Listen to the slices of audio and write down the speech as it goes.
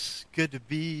good to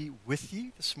be with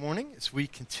you this morning as we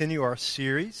continue our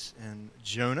series in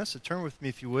Jonah. So turn with me,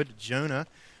 if you would, to Jonah.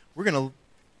 We're going to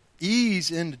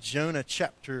ease into Jonah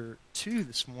chapter 2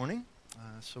 this morning.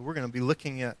 So we're going to be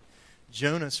looking at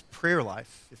Jonah's prayer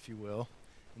life, if you will,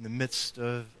 in the midst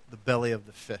of the belly of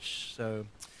the fish. So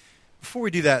before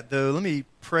we do that, though, let me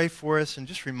pray for us and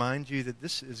just remind you that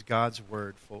this is God's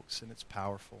word, folks, and it's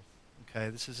powerful. Okay,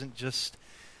 this isn't just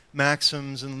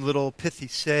maxims and little pithy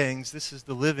sayings. This is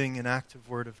the living and active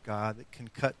Word of God that can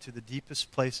cut to the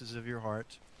deepest places of your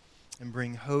heart and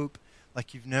bring hope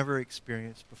like you've never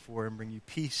experienced before and bring you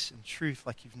peace and truth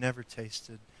like you've never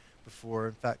tasted before.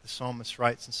 In fact, the psalmist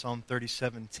writes in Psalm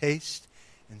 37, "Taste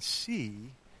and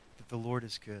see that the Lord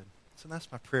is good." So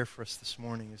that's my prayer for us this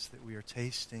morning, is that we are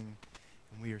tasting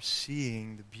and we are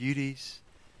seeing the beauties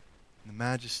and the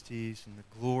majesties and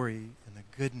the glory and the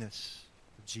goodness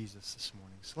of Jesus this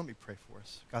morning. So let me pray for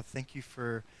us. God, thank you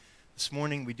for this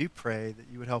morning. We do pray that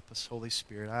you would help us, Holy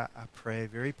Spirit. I pray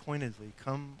very pointedly,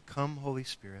 come, Holy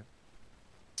Spirit.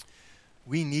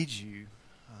 We need you.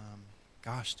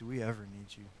 Gosh, do we ever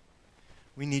need you?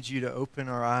 We need you to open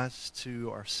our eyes to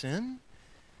our sin.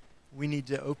 We need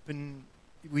you to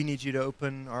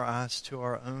open our eyes to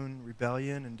our own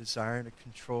rebellion and desire to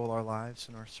control our lives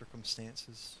and our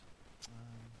circumstances.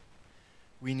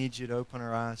 We need you to open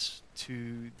our eyes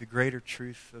to the greater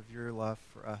truth of your love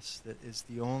for us that is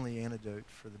the only antidote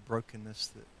for the brokenness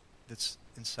that's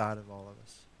inside of all of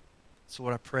us. So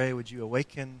Lord, I pray, would you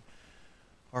awaken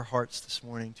our hearts this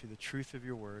morning to the truth of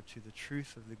your word, to the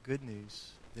truth of the good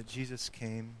news that Jesus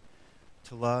came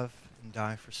to love and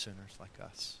die for sinners like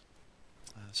us.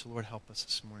 So Lord, help us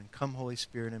this morning. Come, Holy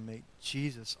Spirit, and make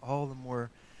Jesus all the more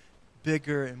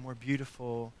bigger and more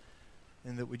beautiful.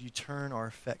 And that would you turn our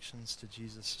affections to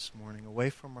Jesus this morning,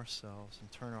 away from ourselves,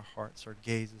 and turn our hearts, our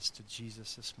gazes to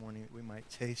Jesus this morning, that we might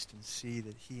taste and see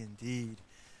that he indeed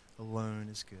alone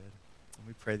is good. And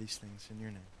we pray these things in your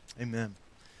name. Amen.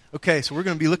 Okay, so we're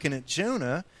going to be looking at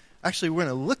Jonah. Actually, we're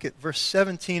going to look at verse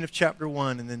 17 of chapter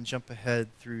 1 and then jump ahead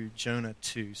through Jonah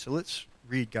 2. So let's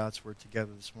read God's word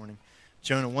together this morning.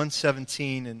 Jonah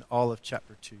 1:17 and all of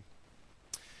chapter 2.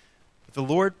 But the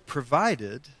Lord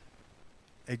provided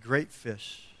a great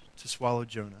fish to swallow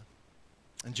Jonah.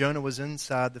 And Jonah was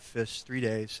inside the fish 3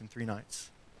 days and 3 nights.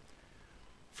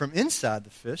 From inside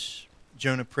the fish,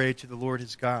 Jonah prayed to the Lord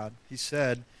his God. He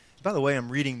said, by the way, I'm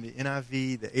reading the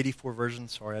NIV, the 84 version.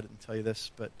 Sorry, I didn't tell you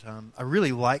this, but I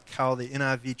really like how the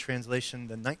NIV translation,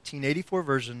 the 1984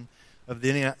 version of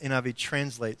the NIV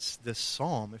translates this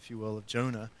psalm, if you will, of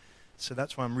Jonah. So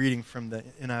that's why I'm reading from the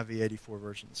NIV 84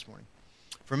 version this morning.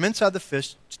 From inside the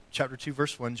fish, chapter 2,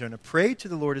 verse 1, Jonah prayed to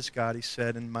the Lord his God. He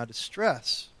said, "In my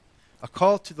distress, I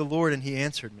called to the Lord, and he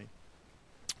answered me.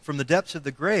 From the depths of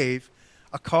the grave,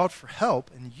 I called for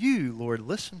help, and you, Lord,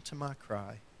 listened to my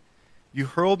cry. You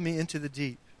hurled me into the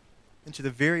deep, into the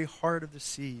very heart of the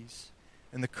seas,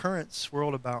 and the currents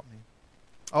swirled about me.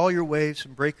 All your waves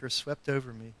and breakers swept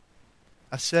over me.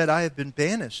 I said, I have been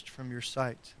banished from your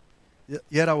sight,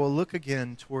 yet I will look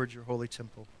again toward your holy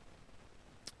temple.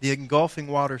 The engulfing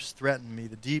waters threatened me.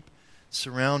 The deep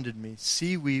surrounded me.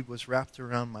 Seaweed was wrapped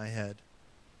around my head.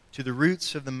 To the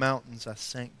roots of the mountains I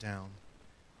sank down.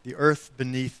 The earth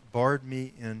beneath barred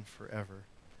me in forever.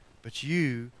 But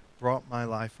you brought my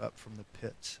life up from the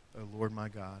pit, O Lord my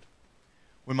God.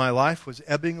 When my life was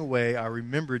ebbing away, I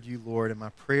remembered you, Lord, and my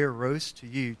prayer rose to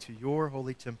you, to your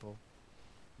holy temple.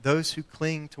 Those who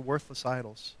cling to worthless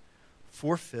idols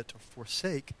forfeit or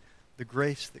forsake the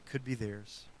grace that could be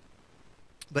theirs.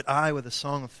 But I, with a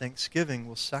song of thanksgiving,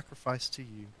 will sacrifice to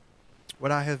you.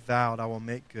 What I have vowed, I will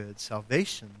make good.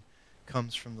 Salvation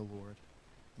comes from the Lord."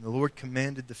 And the Lord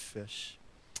commanded the fish,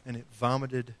 and it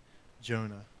vomited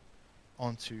Jonah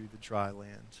onto the dry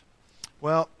land.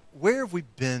 Well, where have we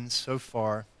been so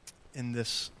far in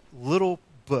this little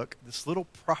book, this little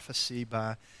prophecy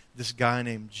by this guy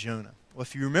named Jonah? Well,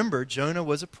 if you remember, Jonah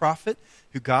was a prophet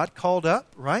who God called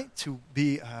up, right, to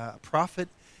be a prophet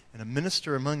and a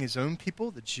minister among his own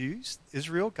people, the Jews,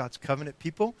 Israel, God's covenant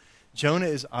people. Jonah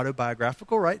is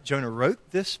autobiographical, right? Jonah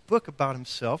wrote this book about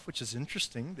himself, which is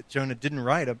interesting that Jonah didn't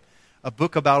write a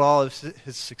book about all of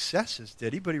his successes,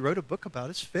 did he? But he wrote a book about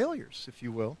his failures, if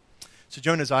you will. So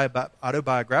Jonah is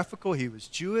autobiographical. He was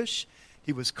Jewish.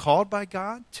 He was called by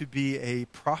God to be a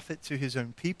prophet to his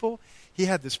own people. He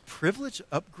had this privileged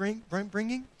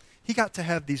upbringing. He got to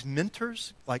have these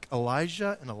mentors like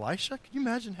Elijah and Elisha. Can you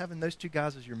imagine having those two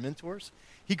guys as your mentors?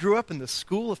 He grew up in the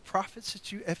school of prophets,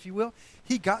 if you will.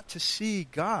 He got to see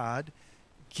God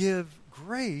give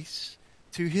grace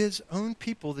to his own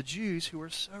people, the Jews, who were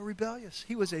so rebellious.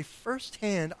 He was a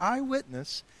first-hand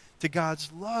eyewitness to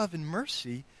God's love and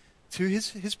mercy to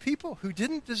his people who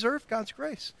didn't deserve God's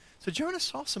grace. So Jonah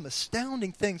saw some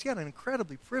astounding things. He had an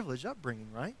incredibly privileged upbringing,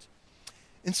 right?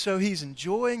 And so he's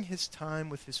enjoying his time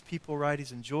with his people, right?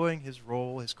 He's enjoying his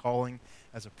role, his calling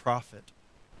as a prophet.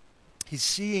 He's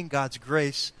seeing God's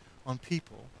grace on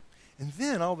people. And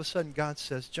then all of a sudden God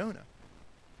says, Jonah,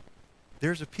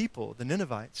 there's a people, the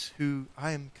Ninevites, who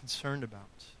I am concerned about.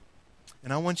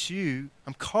 And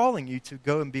I'm calling you to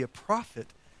go and be a prophet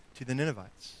to the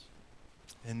Ninevites.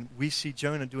 And we see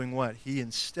Jonah doing what? He,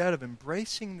 instead of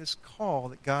embracing this call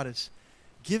that God is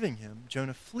giving him,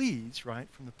 Jonah flees, right,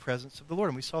 from the presence of the Lord.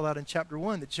 And we saw that in chapter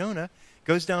 1, that Jonah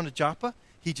goes down to Joppa.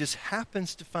 He just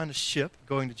happens to find a ship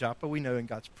going to Joppa. We know in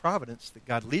God's providence that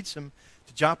God leads him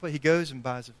to Joppa. He goes and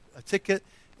buys a ticket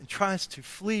and tries to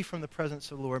flee from the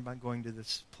presence of the Lord by going to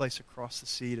this place across the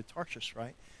sea to Tarshish,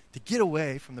 right, to get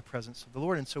away from the presence of the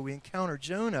Lord. And so we encounter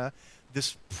Jonah,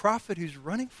 this prophet who's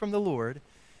running from the Lord,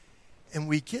 and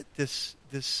we get this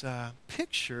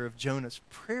picture of Jonah's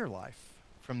prayer life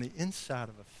from the inside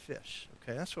of a fish.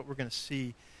 Okay, that's what we're going to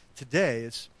see today.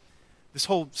 Is this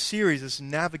whole series is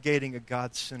navigating a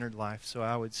God-centered life. So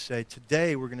I would say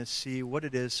today we're going to see what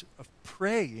it is of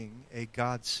praying a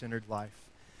God-centered life.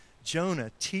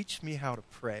 Jonah, teach me how to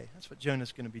pray. That's what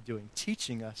Jonah's going to be doing,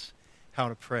 teaching us how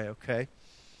to pray, okay?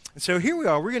 And so here we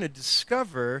are. We're going to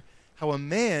discover how a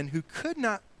man who could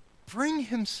not bring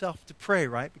himself to pray,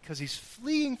 right, because he's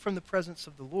fleeing from the presence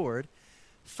of the Lord,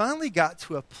 finally got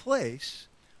to a place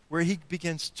where he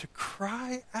begins to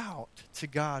cry out to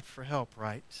God for help,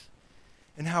 right?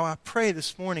 And how I pray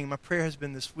this morning, my prayer has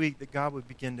been this week, that God would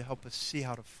begin to help us see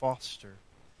how to foster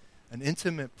an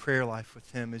intimate prayer life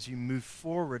with him as you move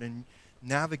forward in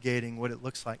navigating what it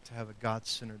looks like to have a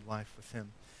God-centered life with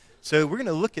him. So we're going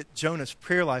to look at Jonah's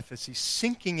prayer life as he's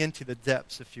sinking into the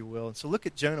depths, if you will. And so look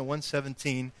at Jonah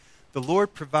 1:17. The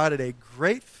Lord provided a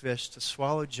great fish to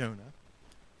swallow Jonah,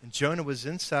 and Jonah was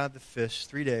inside the fish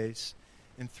 3 days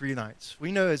and 3 nights.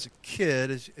 We know as a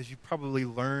kid, as you probably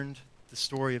learned the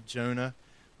story of Jonah,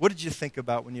 what did you think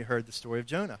about when you heard the story of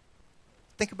Jonah?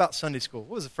 Think about Sunday school.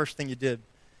 What was the first thing you did?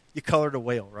 You colored a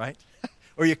whale, right?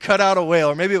 Or you cut out a whale,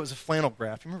 or maybe it was a flannel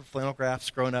graph. You remember flannel graphs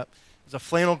growing up? It was a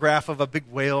flannel graph of a big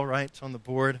whale, right, on the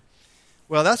board.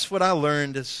 Well, that's what I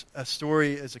learned as a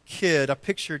story as a kid. I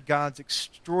pictured God's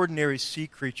extraordinary sea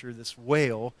creature, this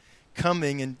whale,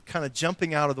 coming and kind of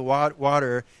jumping out of the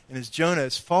water, and as Jonah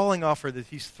is falling off, or that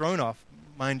he's thrown off,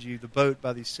 mind you, the boat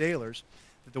by these sailors,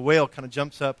 that the whale kind of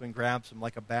jumps up and grabs him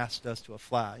like a bass does to a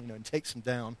fly, and takes him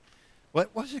down.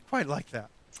 What was it quite like that?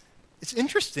 It's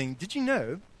interesting. Did you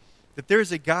know that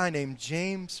there's a guy named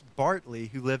James Bartley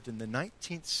who lived in the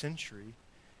 19th century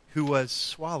who was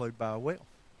swallowed by a whale?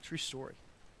 True story.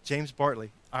 James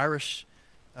Bartley, Irish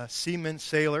seaman,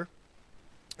 sailor.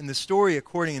 And the story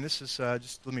according, and this is,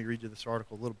 just let me read you this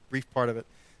article, a little brief part of it.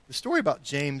 The story about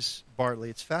James Bartley,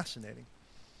 it's fascinating.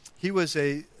 He was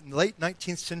a late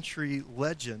 19th century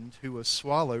legend who was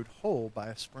swallowed whole by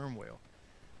a sperm whale.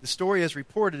 The story as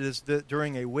reported is that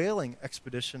during a whaling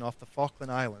expedition off the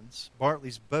Falkland Islands,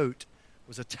 Bartley's boat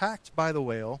was attacked by the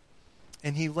whale,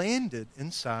 and he landed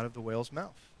inside of the whale's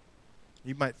mouth.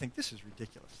 You might think, this is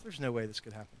ridiculous. There's no way this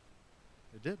could happen.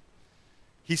 It did.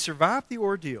 He survived the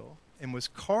ordeal and was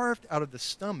carved out of the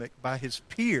stomach by his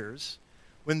peers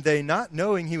when they, not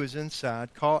knowing he was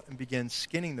inside, caught and began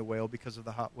skinning the whale because of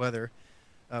the hot weather,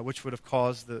 which would have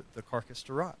caused the carcass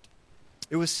to rot.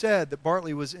 It was said that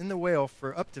Bartley was in the whale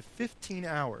for up to 15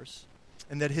 hours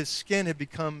and that his skin had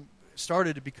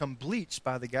started to become bleached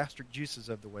by the gastric juices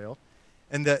of the whale,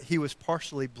 and that he was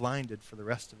partially blinded for the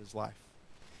rest of his life.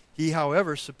 He,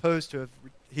 however, was supposed to have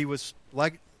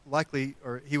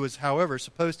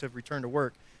returned to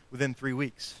work within 3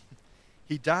 weeks.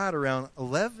 He died around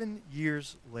 11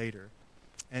 years later,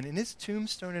 and in his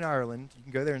tombstone in Ireland, you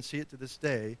can go there and see it to this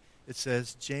day, it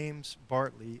says, James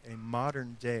Bartley, a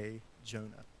modern-day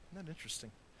Jonah. Isn't that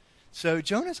interesting? So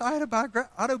Jonah's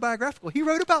autobiographical. He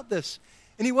wrote about this,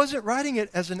 and he wasn't writing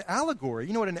it as an allegory.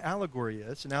 You know what an allegory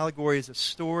is? An allegory is a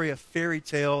story, a fairy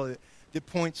tale that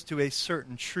points to a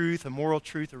certain truth, a moral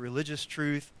truth, a religious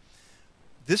truth.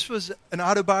 This was an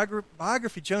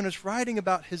autobiography. Jonah's writing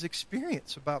about his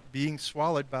experience, about being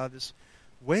swallowed by this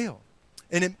whale.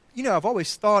 And, I've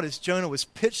always thought as Jonah was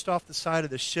pitched off the side of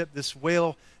the ship, this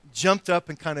whale jumped up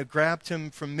and kind of grabbed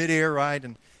him from midair, right,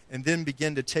 and then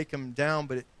began to take him down.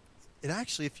 But it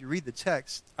actually, if you read the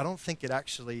text, I don't think it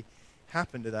actually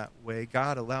happened that way.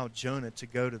 God allowed Jonah to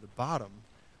go to the bottom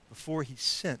before he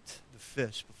sent the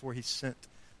fish, before he sent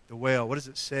the whale. What does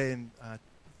it say in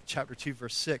chapter 2,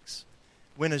 verse 6?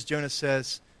 When, as Jonah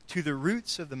says, to the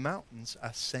roots of the mountains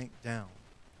I sank down.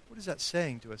 What is that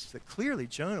saying to us? That clearly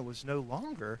Jonah was no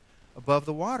longer above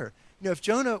the water. If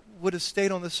Jonah would have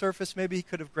stayed on the surface, maybe he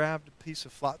could have grabbed a piece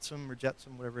of flotsam or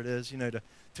jetsam, whatever it is,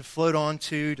 to float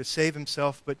onto, to save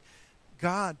himself. But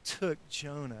God took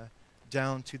Jonah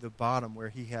down to the bottom where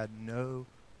he had no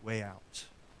way out,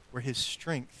 where his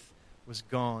strength was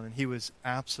gone and he was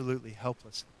absolutely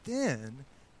helpless. Then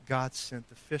God sent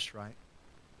the fish, right?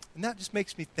 And that just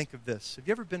makes me think of this. Have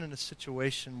you ever been in a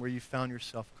situation where you found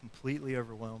yourself completely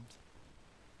overwhelmed?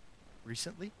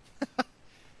 Recently?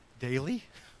 Daily?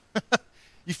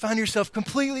 You find yourself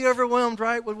completely overwhelmed,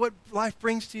 right, with what life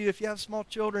brings to you. If you have small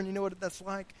children, you know what that's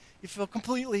like. You feel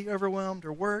completely overwhelmed,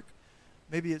 or work.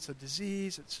 Maybe it's a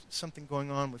disease, it's something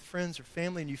going on with friends or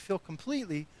family, and you feel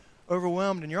completely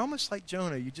overwhelmed, and you're almost like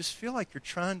Jonah. You just feel like you're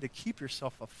trying to keep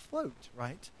yourself afloat,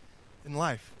 right, in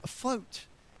life, afloat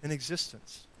in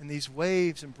existence. And these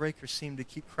waves and breakers seem to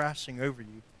keep crashing over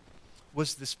you.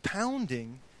 Was this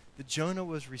pounding that Jonah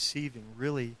was receiving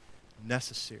really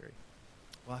necessary?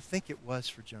 Well, I think it was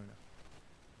for Jonah.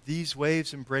 These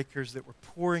waves and breakers that were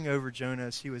pouring over Jonah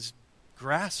as he was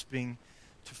grasping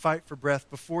to fight for breath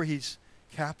before he's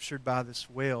captured by this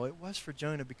whale, it was for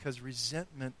Jonah because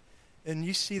resentment, and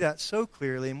you see that so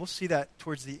clearly, and we'll see that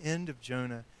towards the end of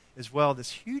Jonah as well,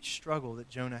 this huge struggle that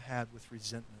Jonah had with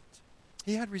resentment.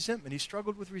 He had resentment. He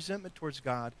struggled with resentment towards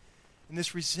God, and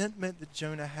this resentment that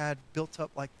Jonah had built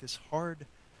up like this hard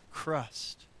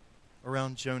crust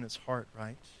around Jonah's heart,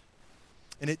 right?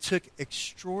 And it took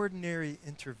extraordinary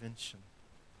intervention.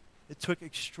 It took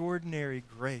extraordinary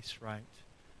grace, right,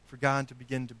 for God to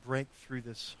begin to break through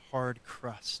this hard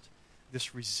crust,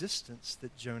 this resistance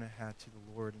that Jonah had to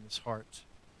the Lord in his heart.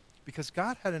 Because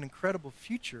God had an incredible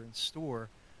future in store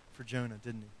for Jonah,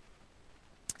 didn't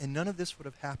he? And none of this would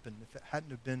have happened if it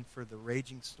hadn't have been for the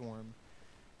raging storm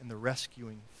and the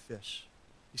rescuing fish.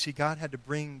 You see, God had to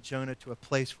bring Jonah to a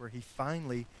place where he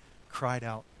finally cried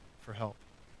out for help.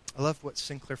 I love what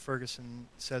Sinclair Ferguson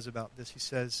says about this. He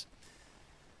says,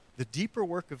 the deeper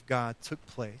work of God took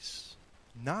place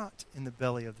not in the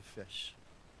belly of the fish.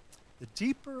 The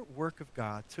deeper work of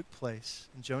God took place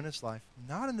in Jonah's life,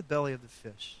 not in the belly of the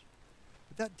fish,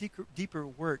 but that deeper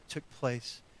work took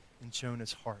place in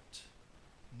Jonah's heart.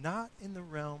 Not in the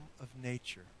realm of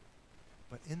nature,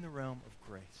 but in the realm of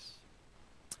grace.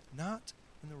 Not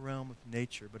in the realm of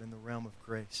nature, but in the realm of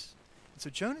grace. And so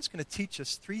Jonah's going to teach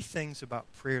us three things about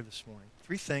prayer this morning.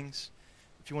 Three things.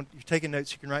 If you're taking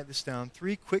notes, you can write this down.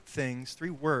 Three quick things, three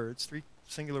words, three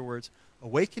singular words.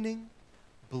 Awakening,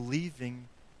 believing,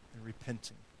 and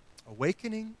repenting.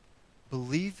 Awakening,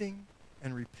 believing,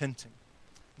 and repenting.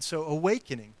 And so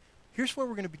awakening. Here's where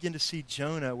we're going to begin to see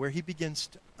Jonah, where he begins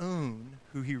to own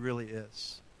who he really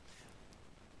is.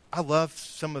 I love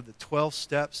some of the 12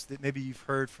 steps that maybe you've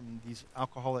heard from these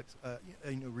alcoholics,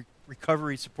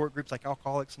 recovery support groups like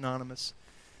Alcoholics Anonymous.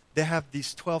 They have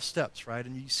these 12 steps, right?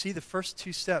 And you see the first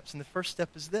two steps, and the first step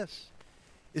is this,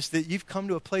 is that you've come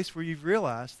to a place where you've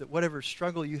realized that whatever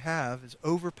struggle you have is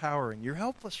overpowering. You're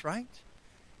helpless, right?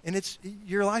 And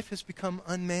your life has become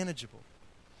unmanageable.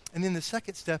 And then the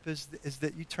second step is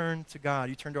that you turn to God.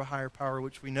 You turn to a higher power,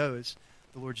 which we know is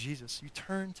the Lord Jesus. You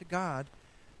turn to God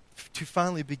to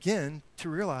finally begin to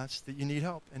realize that you need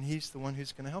help, and he's the one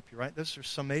who's going to help you, right? Those are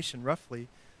summation, roughly,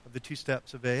 of the two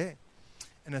steps of AA.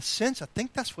 In a sense, I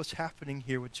think that's what's happening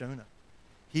here with Jonah.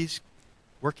 He's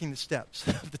working the steps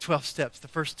of the 12 steps, the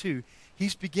first two.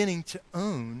 He's beginning to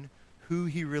own who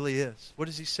he really is. What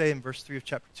does he say in verse 3 of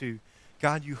chapter 2?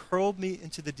 God, you hurled me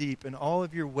into the deep, and all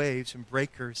of your waves and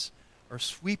breakers are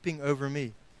sweeping over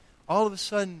me. All of a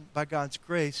sudden, by God's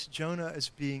grace, Jonah is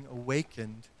being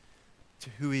awakened to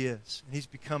who he is. And he's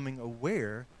becoming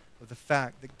aware of the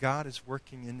fact that God is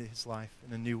working into his life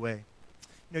in a new way.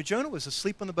 Jonah was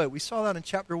asleep on the boat. We saw that in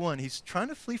chapter 1. He's trying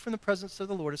to flee from the presence of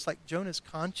the Lord. It's like Jonah's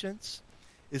conscience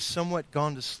is somewhat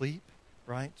gone to sleep,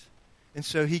 right? And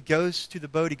so he goes to the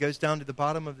boat. He goes down to the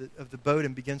bottom of the boat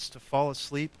and begins to fall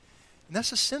asleep. And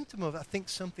that's a symptom of, I think,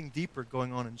 something deeper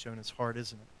going on in Jonah's heart,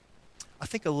 isn't it? I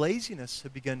think a laziness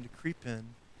had begun to creep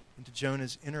into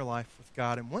Jonah's inner life with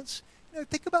God. And once,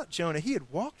 think about Jonah. He had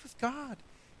walked with God.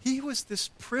 He was this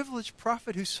privileged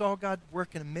prophet who saw God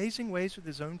work in amazing ways with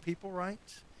his own people, right?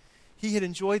 He had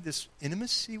enjoyed this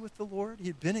intimacy with the Lord. He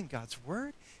had been in God's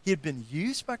Word. He had been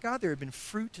used by God. There had been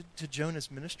fruit to Jonah's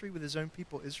ministry with his own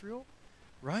people, Israel,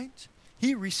 right?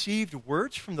 He received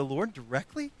words from the Lord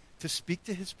directly to speak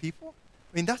to his people.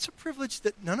 I mean, that's a privilege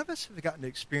that none of us have gotten to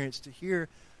experience, to hear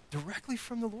directly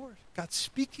from the Lord. God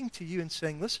speaking to you and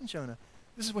saying, listen, Jonah,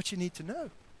 this is what you need to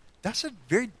know. That's a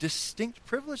very distinct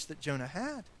privilege that Jonah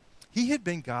had. He had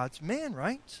been God's man,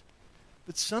 right?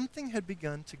 But something had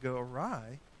begun to go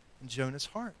awry in Jonah's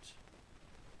heart.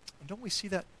 And don't we see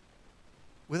that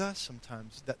with us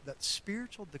sometimes. That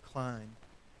spiritual decline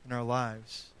in our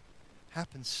lives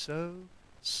happens so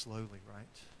slowly, right?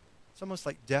 It's almost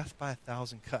like death by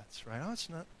 1,000 cuts, right? Oh, it's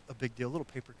not a big deal, a little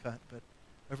paper cut, but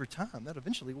over time, that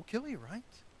eventually will kill you, right?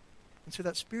 And so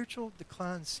that spiritual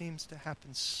decline seems to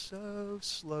happen so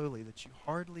slowly that you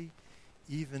hardly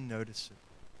even notice it.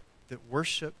 That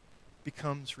worship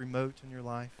becomes remote in your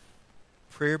life.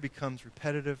 Prayer becomes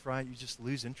repetitive, right? You just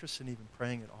lose interest in even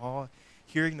praying at all.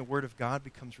 Hearing the Word of God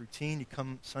becomes routine. You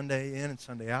come Sunday in and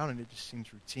Sunday out, and it just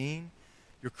seems routine.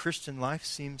 Your Christian life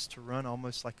seems to run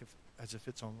almost like as if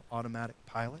it's on automatic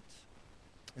pilot.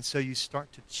 And so you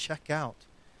start to check out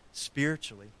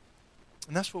spiritually.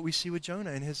 And that's what we see with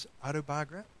Jonah in his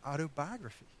autobiography.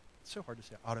 It's so hard to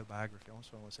say autobiography. I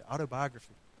also want to say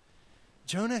autobiography.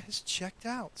 Jonah has checked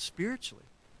out spiritually.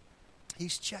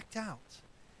 He's checked out.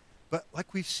 But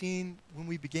like we've seen when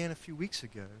we began a few weeks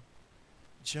ago,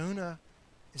 Jonah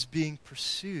is being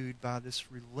pursued by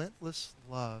this relentless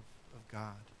love of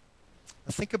God.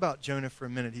 Now think about Jonah for a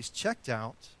minute. He's checked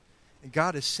out, and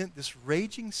God has sent this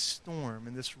raging storm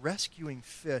and this rescuing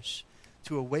fish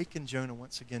to awaken Jonah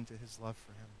once again to his love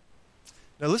for him.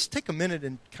 Now let's take a minute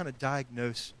and kind of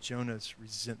diagnose Jonah's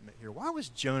resentment here. Why was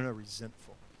Jonah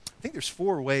resentful? I think there's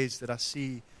 4 ways that I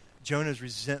see Jonah's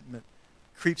resentment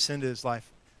creeps into his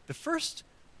life. The first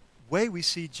way we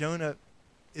see Jonah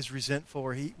is resentful,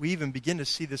 or we even begin to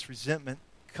see this resentment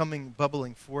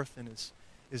bubbling forth in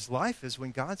his life, is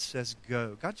when God says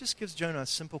go. God just gives Jonah a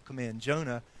simple command.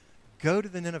 Jonah, go to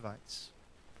the Ninevites.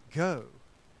 Go.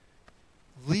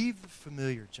 Leave the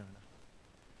familiar, Jonah.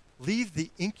 Leave the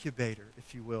incubator,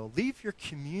 if you will. Leave your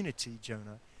community,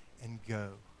 Jonah, and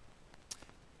go.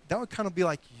 That would kind of be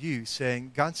like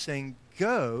God saying,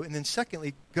 go, and then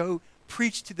secondly, go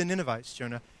preach to the Ninevites,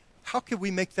 Jonah. How could we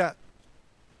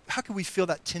feel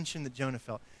that tension that Jonah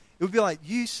felt? It would be like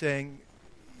you saying,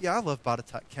 yeah, I love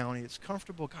Botetourt County. It's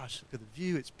comfortable. Gosh, look at the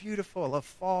view. It's beautiful. I love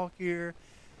fall here.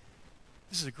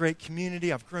 This is a great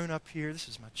community. I've grown up here. This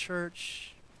is my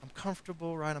church. I'm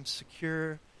comfortable, right? I'm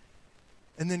secure.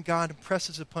 And then God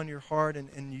impresses upon your heart,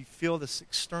 and you feel this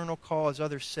external call as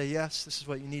others say, yes, this is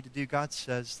what you need to do. God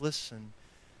says, listen,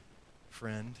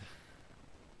 friend,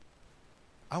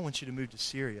 I want you to move to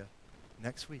Syria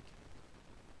next week.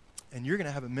 And you're going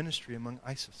to have a ministry among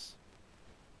ISIS.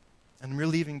 And we're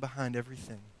leaving behind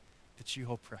everything that you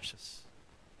hold precious.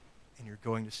 And you're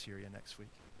going to Syria next week.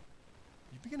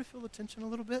 You begin to feel the tension a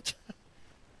little bit?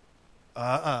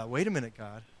 Wait a minute,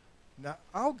 God. Now,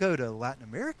 I'll go to Latin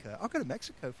America. I'll go to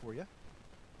Mexico for you.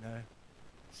 No,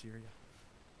 Syria.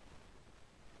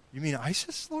 You mean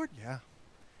ISIS, Lord? Yeah.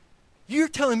 You're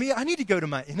telling me I need to go to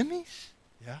my enemies?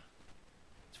 Yeah.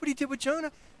 That's what he did with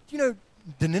Jonah. You know,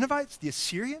 the Ninevites, the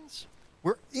Assyrians,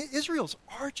 were Israel's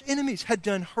arch enemies, had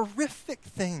done horrific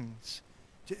things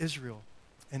to Israel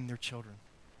and their children.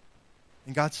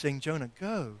 And God's saying, Jonah,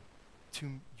 go to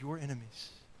your enemies.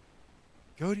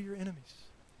 Go to your enemies.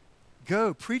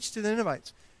 Go, preach to the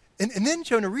Ninevites. And then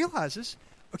Jonah realizes,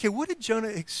 okay, what did Jonah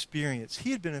experience? He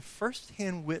had been a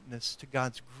first-hand witness to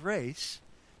God's grace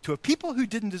to a people who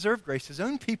didn't deserve grace, his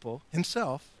own people,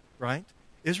 himself, right?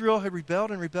 Israel had rebelled,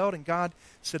 and God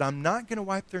said, I'm not going to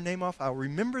wipe their name off. I'll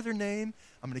remember their name.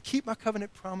 I'm going to keep my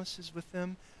covenant promises with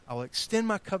them. I will extend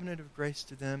my covenant of grace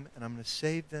to them, and I'm going to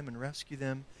save them and rescue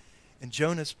them. And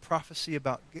Jonah's prophecy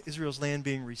about Israel's land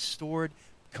being restored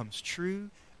comes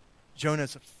true. Jonah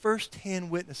is a first-hand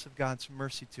witness of God's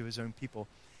mercy to his own people.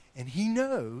 And he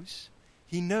knows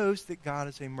that God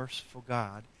is a merciful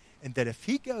God, and that if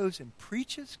he goes and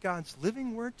preaches God's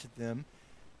living word to them,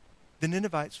 the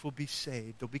Ninevites will be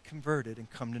saved. They'll be converted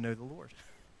and come to know the Lord.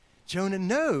 Jonah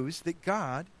knows that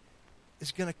God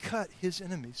is going to cut his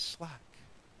enemies slack.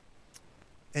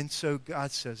 And so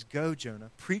God says, go, Jonah,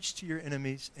 preach to your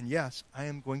enemies, and yes, I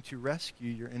am going to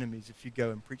rescue your enemies if you go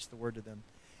and preach the word to them.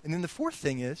 And then the fourth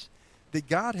thing is that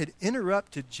God had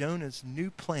interrupted Jonah's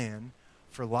new plan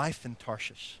for life in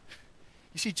Tarshish.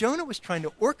 You see, Jonah was trying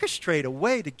to orchestrate a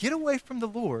way to get away from the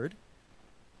Lord,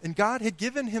 and God had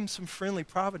given him some friendly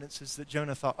providences that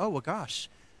Jonah thought, oh, well, gosh,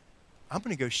 I'm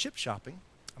going to go ship shopping.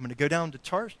 I'm going to go down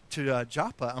to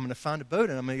Joppa. I'm going to find a boat,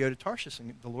 and I'm going to go to Tarshish.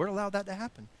 And the Lord allowed that to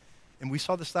happen. And we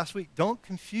saw this last week. Don't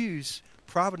confuse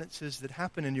providences that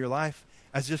happen in your life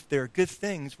as if they're good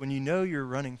things when you know you're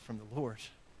running from the Lord.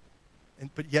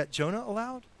 But yet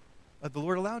the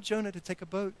Lord allowed Jonah to take a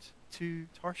boat to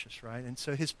Tarshish, right? And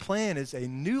so his plan is a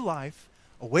new life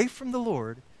away from the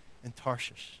Lord in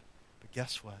Tarshish. But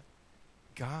guess what?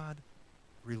 God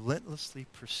relentlessly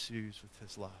pursues with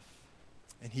his love.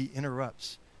 And he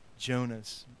interrupts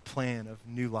Jonah's plan of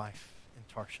new life in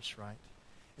Tarshish, right?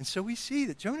 And so we see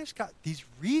that Jonah's got these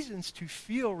reasons to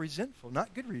feel resentful.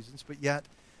 Not good reasons, but yet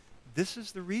this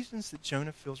is the reasons that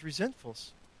Jonah feels resentful.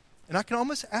 And I can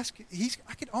almost I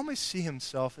could almost see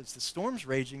himself as the storm's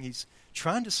raging. He's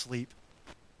trying to sleep.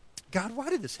 God,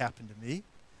 why did this happen to me?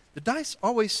 The dice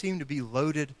always seem to be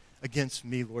loaded against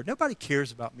me, Lord. Nobody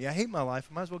cares about me. I hate my life.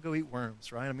 I might as well go eat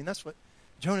worms, right? I mean, that's what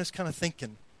Jonah's kind of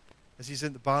thinking as he's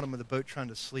at the bottom of the boat trying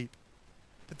to sleep.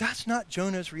 But that's not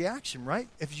Jonah's reaction, right?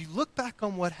 If you look back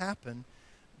on what happened,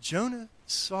 Jonah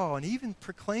saw and even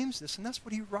proclaims this, and that's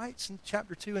what he writes in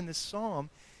chapter 2 in this psalm.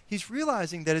 He's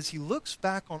realizing that as he looks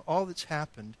back on all that's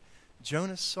happened,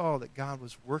 Jonah saw that God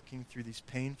was working through these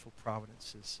painful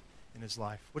providences in his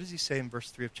life. What does he say in verse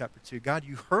 3 of chapter 2? God,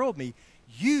 you hurled me,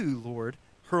 you, Lord,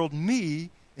 hurled me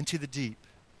into the deep,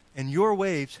 and your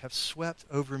waves have swept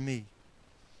over me.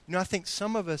 You know, I think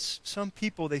some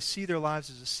people, they see their lives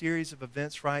as a series of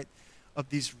events, right? Of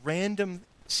these random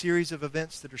series of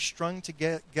events that are strung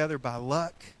together by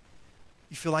luck.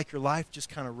 You feel like your life just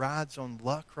kind of rides on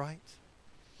luck, right?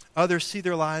 Others see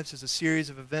their lives as a series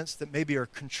of events that maybe are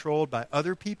controlled by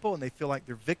other people, and they feel like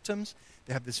they're victims.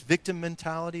 They have this victim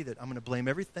mentality that I'm going to blame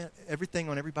everything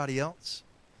on everybody else.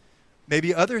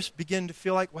 Maybe others begin to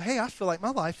feel like, well, hey, I feel like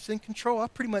my life's in control.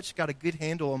 I've pretty much got a good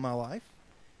handle on my life.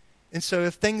 And so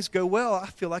if things go well, I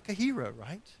feel like a hero,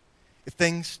 right? If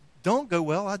things don't go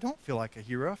well, I don't feel like a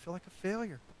hero. I feel like a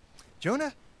failure.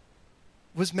 Jonah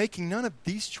was making none of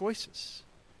these choices.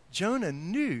 Jonah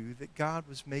knew that God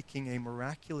was making a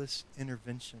miraculous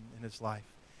intervention in his life.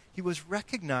 He was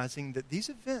recognizing that these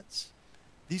events,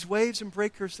 these waves and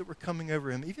breakers that were coming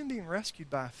over him, even being rescued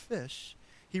by a fish,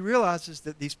 he realizes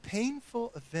that these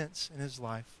painful events in his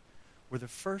life were the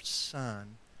first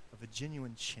sign of a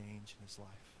genuine change in his life.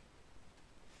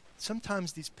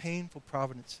 Sometimes these painful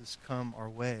providences come our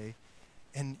way,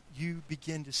 and you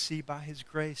begin to see by his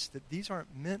grace that these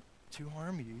aren't meant to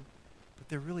harm you, but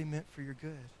they're really meant for your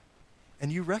good.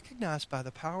 And you recognize by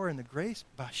the power and the grace,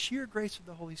 by sheer grace of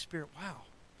the Holy Spirit, wow,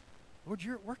 Lord,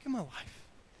 you're at work in my life.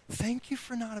 Thank you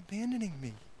for not abandoning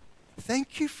me.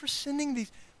 Thank you for sending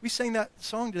these. We sang that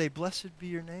song today, Blessed be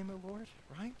your name, O Lord,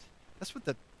 right? That's what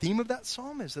the theme of that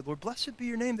psalm is, that Lord, blessed be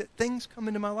your name, that things come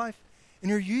into my life, and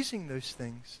you're using those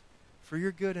things for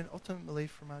your good and ultimately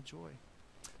for my joy.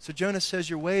 So Jonah says,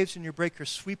 your waves and your breakers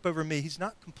sweep over me. He's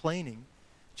not complaining.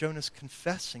 Jonah's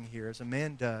confessing here, as a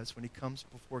man does when he comes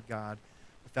before God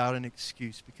without an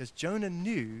excuse, because Jonah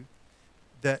knew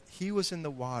that he was in the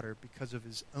water because of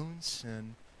his own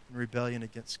sin and rebellion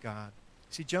against God.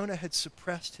 See, Jonah had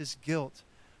suppressed his guilt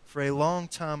for a long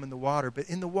time in the water, but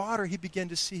in the water he began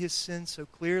to see his sin so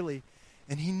clearly,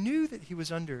 and he knew that he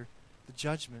was under the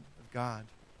judgment of God.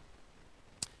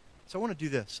 So I want to do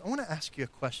this. I want to ask you a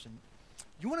question.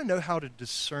 You want to know how to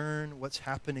discern what's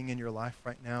happening in your life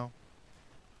right now?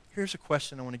 Here's a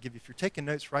question I want to give you. If you're taking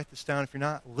notes, write this down. If you're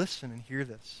not, listen and hear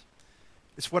this.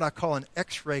 It's what I call an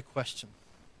X-ray question.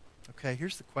 Okay,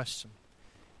 here's the question.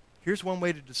 Here's one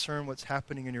way to discern what's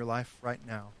happening in your life right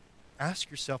now. Ask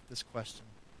yourself this question.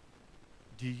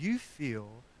 Do you feel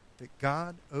that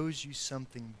God owes you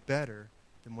something better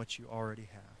than what you already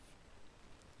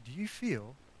have? Do you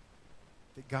feel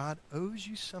that God owes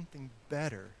you something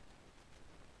better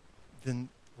than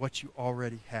what you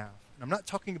already have? And I'm not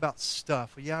talking about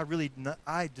stuff. Well, yeah,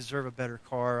 I deserve a better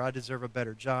car, I deserve a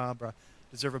better job, or I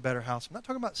deserve a better house. I'm not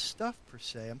talking about stuff per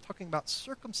se. I'm talking about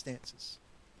circumstances.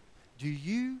 Do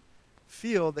you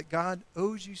feel that God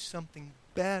owes you something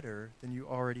better than you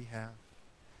already have?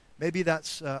 Maybe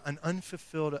that's an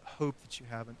unfulfilled hope that you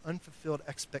have, an unfulfilled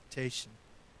expectation.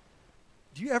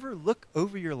 Do you ever look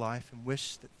over your life and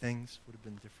wish that things would have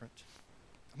been different?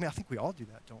 I mean, I think we all do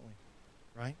that, don't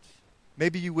we? Right?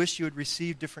 Maybe you wish you had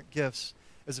received different gifts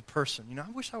as a person. You know,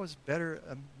 I wish I was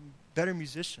a better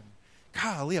musician.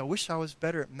 Golly, I wish I was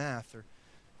better at math. Or,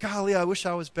 golly, I wish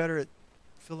I was better at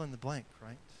fill in the blank,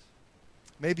 right?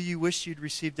 Maybe you wish you'd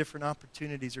received different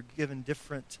opportunities or given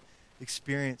different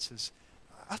experiences.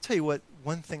 I'll tell you what,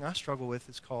 one thing I struggle with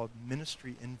is called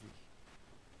ministry envy.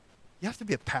 You have to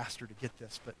be a pastor to get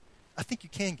this, but I think you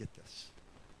can get this.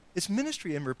 It's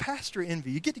ministry envy, pastor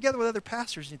envy. You get together with other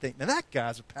pastors and you think, now that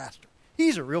guy's a pastor.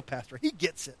 He's a real pastor. He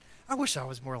gets it. I wish I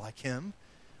was more like him.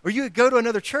 Or you would go to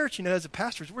another church, you know, as a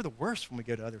pastors, we're the worst when we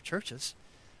go to other churches.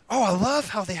 Oh, I love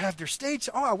how they have their stage.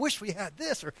 Oh, I wish we had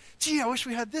this. Or, gee, I wish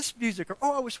we had this music. Or,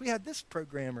 oh, I wish we had this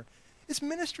program. Or, it's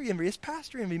ministry envy. It's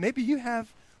pastor envy. Maybe you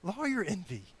have lawyer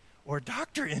envy or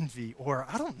doctor envy or,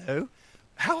 I don't know,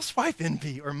 housewife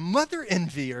envy or mother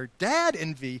envy or dad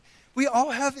envy. We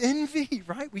all have envy,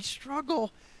 right? We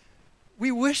struggle.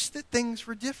 We wish that things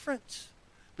were different.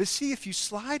 But see, if you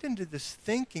slide into this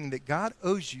thinking that God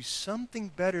owes you something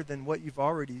better than what you've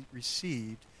already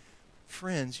received,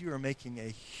 friends, you are making a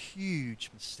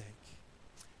huge mistake.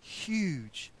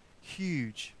 Huge,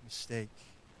 huge mistake.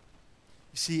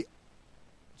 You see,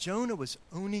 Jonah was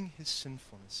owning his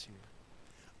sinfulness here.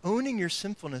 Owning your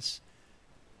sinfulness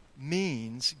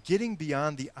means getting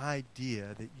beyond the idea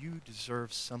that you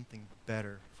deserve something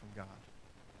better from God.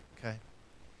 Okay?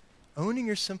 Owning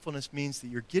your sinfulness means that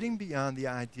you're getting beyond the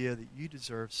idea that you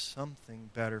deserve something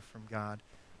better from God.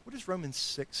 What does Romans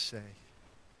 6 say?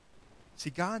 See,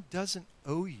 God doesn't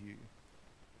owe you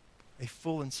a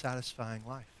full and satisfying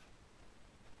life.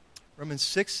 Romans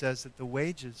 6 says that the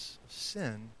wages of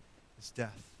sin is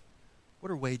death.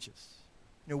 What are wages?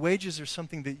 You know, wages are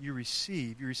something that you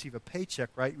receive. You receive a paycheck,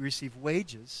 right? You receive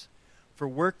wages for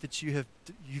work that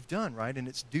you've done, right? And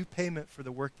it's due payment for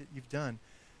the work that you've done.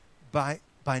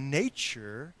 By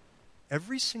nature,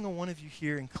 every single one of you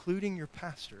here, including your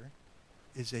pastor,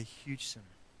 is a huge sinner.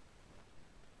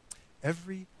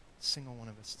 Every single one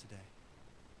of us today.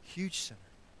 Huge sinner.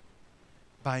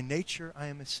 By nature, I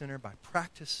am a sinner. By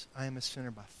practice, I am a sinner.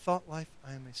 By thought life,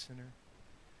 I am a sinner.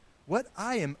 What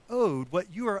I am owed, what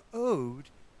you are owed,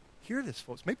 hear this,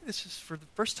 folks. Maybe this is for the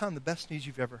first time the best news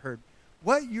you've ever heard.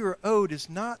 What you are owed is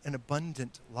not an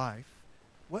abundant life.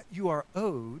 What you are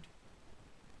owed,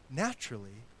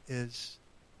 naturally, is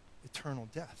eternal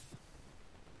death.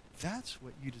 That's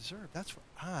what you deserve. That's what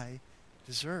I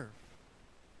deserve.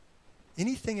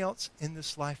 Anything else in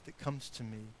this life that comes to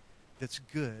me that's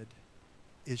good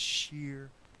is sheer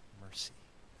mercy.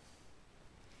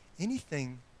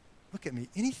 Anything, look at me,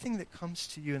 anything that comes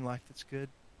to you in life that's good,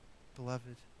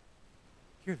 beloved,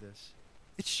 hear this,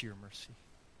 it's sheer mercy.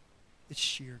 It's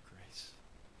sheer grace.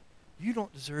 You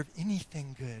don't deserve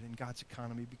anything good in God's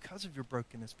economy because of your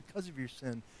brokenness, because of your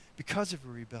sin, because of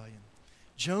your rebellion.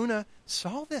 Jonah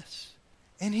saw this,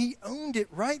 and he owned it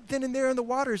right then and there in the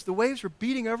waters. The waves were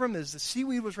beating over him as the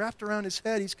seaweed was wrapped around his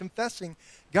head. He's confessing,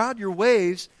 God, your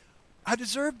waves, I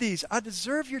deserve these. I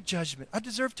deserve your judgment. I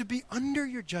deserve to be under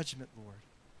your judgment, Lord.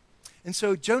 And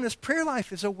so Jonah's prayer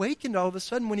life is awakened all of a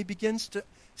sudden when he begins to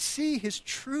see his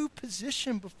true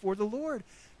position before the Lord.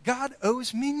 God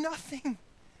owes me nothing.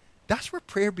 That's where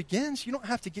prayer begins. You don't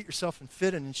have to get yourself in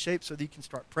fit and in shape so that you can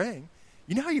start praying.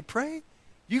 You know how you pray?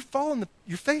 You fall on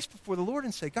your face before the Lord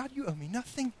and say, God, you owe me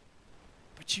nothing,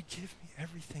 but you give me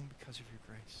everything because of your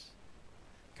grace.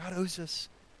 God owes us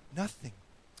nothing.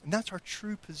 And that's our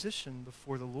true position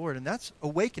before the Lord. And that's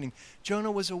awakening.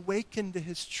 Jonah was awakened to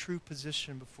his true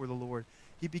position before the Lord.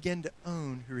 He began to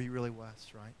own who he really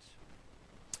was, right?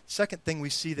 Second thing we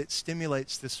see that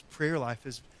stimulates this prayer life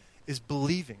is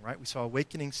believing, right? We saw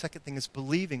awakening. Second thing is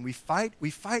believing. We fight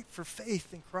for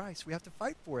faith in Christ. We have to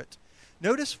fight for it.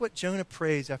 Notice what Jonah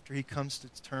prays after he comes to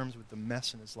terms with the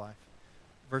mess in his life.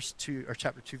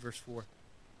 Chapter 2, verse 4.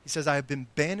 He says, I have been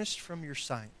banished from your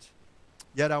sight,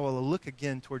 yet I will look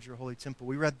again towards your holy temple.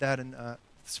 We read that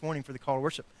this morning for the call to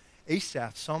worship.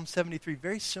 Asaph, Psalm 73,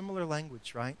 very similar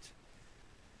language, right?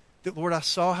 That, Lord, I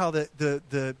saw how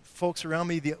the folks around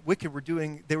me, the wicked, were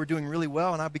doing really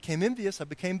well, and I became envious, I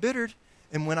became bittered,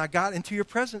 and when I got into your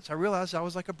presence, I realized I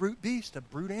was like a brute beast, a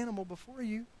brute animal before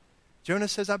you. Jonah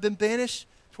says, I've been banished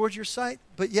towards your sight,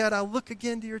 but yet I look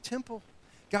again to your temple.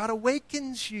 God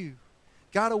awakens you.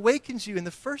 God awakens you, and the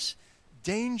first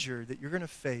danger that you're going to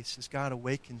face as God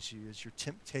awakens you is your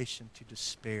temptation to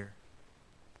despair.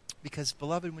 Because,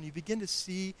 beloved, when you begin to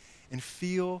see and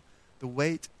feel the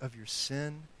weight of your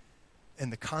sin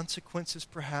and the consequences,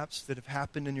 perhaps, that have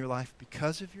happened in your life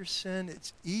because of your sin,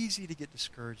 it's easy to get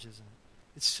discouraged, isn't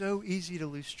it? It's so easy to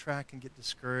lose track and get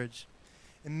discouraged.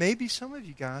 And maybe some of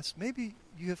you guys, maybe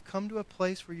you have come to a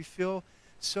place where you feel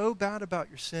so bad about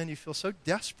your sin, you feel so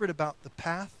desperate about the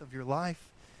path of your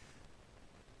life,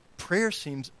 prayer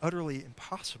seems utterly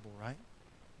impossible, right?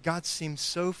 God seems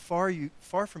so far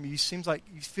from you. It seems like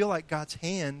you feel like God's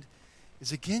hand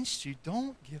is against you.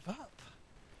 Don't give up.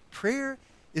 Prayer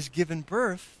is given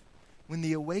birth when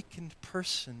the awakened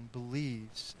person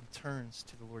believes and turns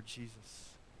to the Lord Jesus.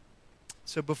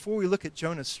 So before we look at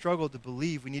Jonah's struggle to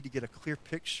believe, we need to get a clear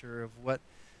picture of what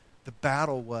the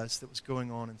battle was that was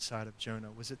going on inside of Jonah.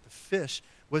 Was it the fish?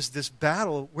 Was this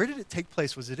battle, where did it take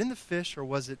place? Was it in the fish or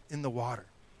was it in the water?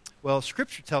 Well,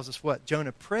 Scripture tells us what?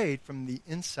 Jonah prayed from the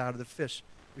inside of the fish.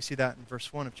 We see that in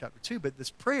verse 1 of chapter 2. But this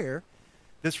prayer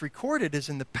that's recorded is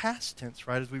in the past tense,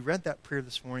 right? As we read that prayer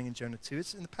this morning in Jonah 2,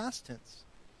 it's in the past tense.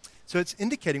 So it's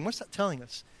indicating, what's that telling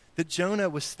us? That Jonah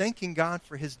was thanking God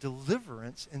for his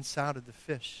deliverance inside of the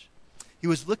fish. He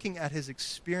was looking at his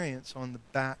experience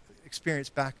back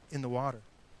in the water.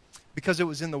 Because it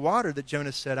was in the water that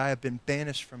Jonah said, I have been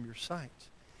banished from your sight.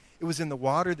 It was in the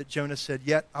water that Jonah said,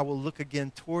 "Yet I will look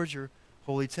again towards your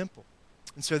holy temple."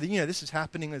 And so, this is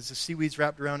happening as the seaweed's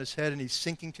wrapped around his head, and he's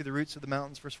sinking to the roots of the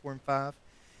mountains, verse 4 and 5.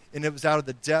 And it was out of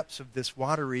the depths of this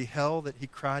watery hell that he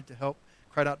cried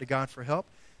out to God for help.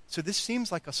 So this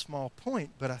seems like a small point,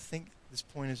 but I think this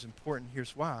point is important.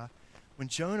 Here's why. When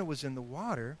Jonah was in the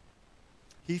water,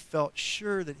 he felt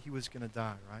sure that he was going to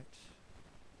die, right?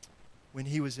 When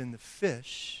he was in the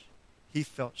fish, he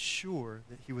felt sure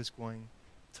that he was going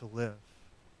to live.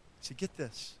 See, get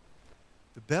this.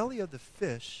 The belly of the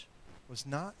fish was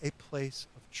not a place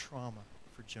of trauma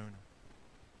for Jonah.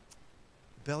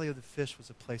 The belly of the fish was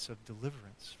a place of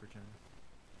deliverance for Jonah.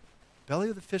 The belly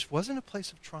of the fish wasn't a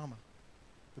place of trauma.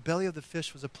 The belly of the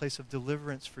fish was a place of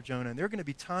deliverance for Jonah. And there are going to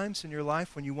be times in your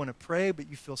life when you want to pray, but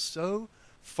you feel so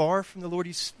far from the Lord,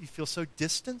 you feel so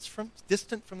distant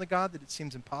from the God that it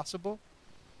seems impossible.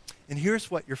 And here's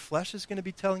what your flesh is going to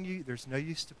be telling you: there's no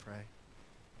use to pray.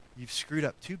 You've screwed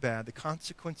up too bad. The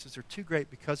consequences are too great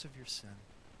because of your sin.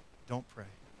 Don't pray.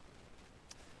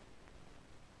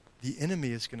 The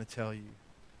enemy is going to tell you,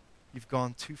 you've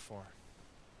gone too far.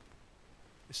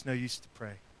 It's no use to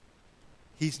pray.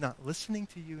 He's not listening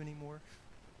to you anymore.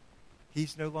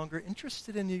 He's no longer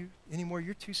interested in you anymore.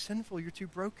 You're too sinful. You're too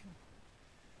broken.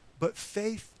 But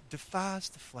faith defies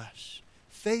the flesh.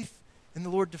 Faith in the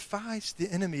Lord defies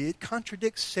the enemy. It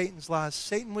contradicts Satan's lies.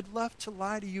 Satan would love to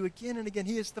lie to you again and again.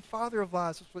 He is the father of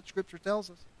lies. That's what Scripture tells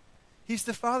us. He's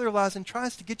the father of lies and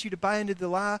tries to get you to buy into the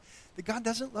lie that God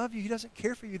doesn't love you. He doesn't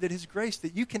care for you, that his grace,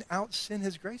 that you can out-sin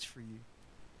his grace for you.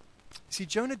 See,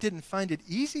 Jonah didn't find it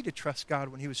easy to trust God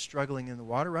when he was struggling in the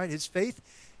water, right? His faith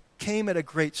came at a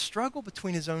great struggle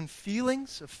between his own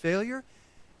feelings of failure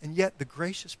and yet the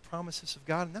gracious promises of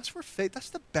God. And that's where faith, that's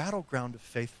the battleground of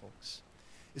faith, folks,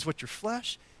 is what your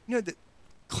flesh, that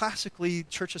classically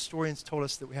church historians told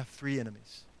us that we have three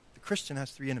enemies. The Christian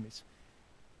has three enemies: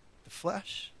 the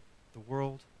flesh, the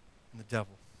world, and the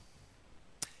devil.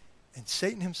 And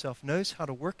Satan himself knows how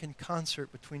to work in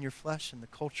concert between your flesh and the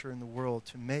culture and the world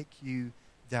to make you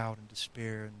doubt and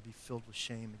despair and be filled with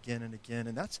shame again and again.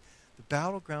 And that's the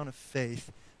battleground of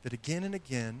faith, that again and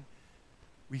again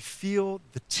we feel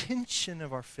the tension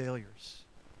of our failures.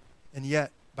 And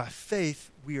yet, by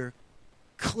faith, we are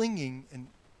clinging and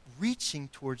reaching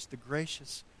towards the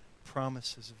gracious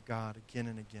promises of God again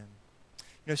and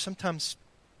again. Sometimes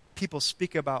people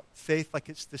speak about faith like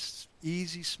it's this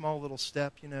easy, small little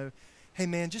step, Hey,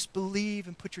 man, just believe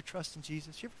and put your trust in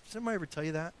Jesus. Does somebody ever tell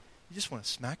you that? You just want to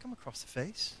smack them across the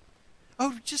face?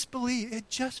 Oh, just believe.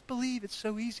 Just believe. It's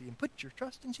so easy. And put your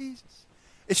trust in Jesus.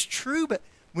 It's true, but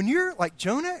when you're like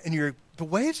Jonah and the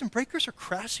waves and breakers are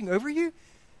crashing over you,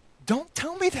 don't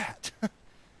tell me that.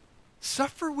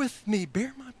 Suffer with me.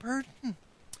 Bear my burden.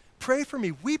 Pray for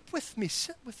me. Weep with me.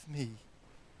 Sit with me.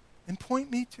 And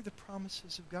point me to the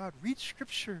promises of God. Read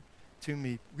Scripture to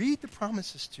me. Read the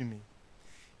promises to me.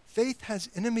 Faith has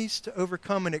enemies to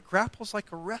overcome, and it grapples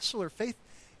like a wrestler. Faith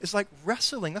is like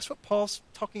wrestling. That's what Paul's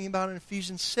talking about in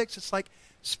Ephesians 6. It's like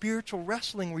spiritual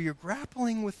wrestling where you're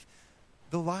grappling with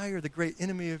the liar, the great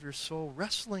enemy of your soul,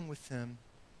 wrestling with him.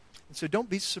 And so don't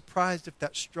be surprised if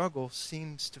that struggle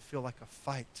seems to feel like a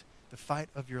fight, the fight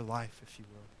of your life, if you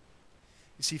will.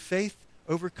 You see, faith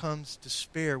overcomes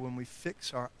despair when we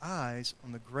fix our eyes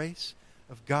on the grace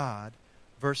of God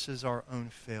versus our own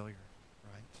failure,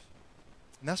 right?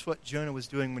 And that's what Jonah was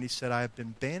doing when he said, I have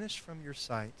been banished from your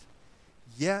sight,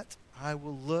 yet I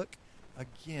will look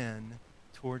again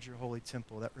towards your holy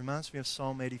temple. That reminds me of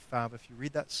Psalm 85. If you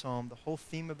read that psalm, the whole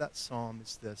theme of that psalm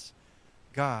is this: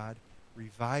 God,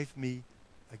 revive me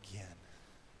again.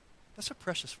 That's a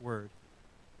precious word,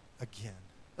 again.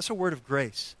 That's a word of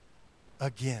grace,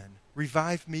 again.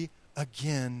 Revive me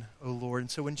again, O Lord.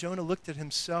 And so when Jonah looked at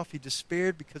himself, he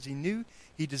despaired because he knew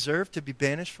he deserved to be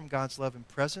banished from God's love and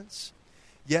presence.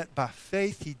 Yet by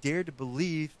faith, he dared to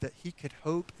believe that he could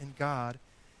hope in God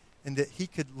and that he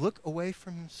could look away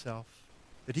from himself,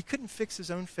 that he couldn't fix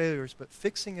his own failures, but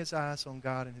fixing his eyes on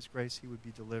God and his grace, he would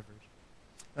be delivered.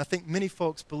 And I think many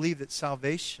folks believe that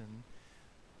salvation,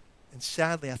 and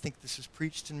sadly I think this is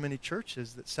preached in many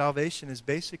churches, that salvation is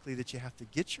basically that you have to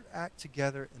get your act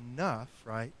together enough,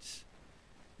 right?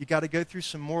 You got to go through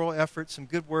some moral efforts, some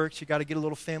good works. You got to get a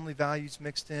little family values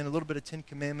mixed in, a little bit of 10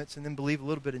 Commandments, and then believe a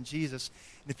little bit in Jesus.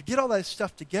 And if you get all that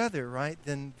stuff together, right,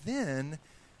 then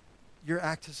your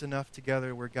act is enough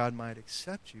together where God might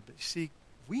accept you. But you see,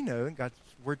 we know, and God's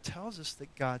Word tells us,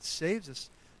 that God saves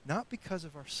us not because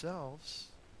of ourselves.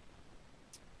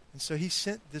 And so he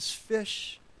sent this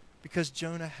fish because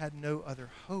Jonah had no other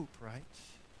hope, right?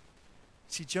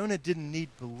 See, Jonah didn't need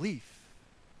belief.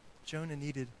 Jonah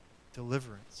needed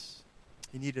deliverance.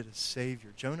 He needed a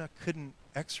Savior. Jonah couldn't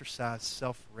exercise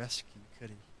self-rescue, could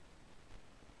he?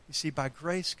 You see, by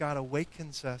grace, God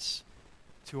awakens us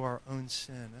to our own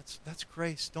sin. That's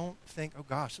grace. Don't think, oh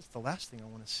gosh, that's the last thing I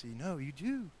want to see. No, you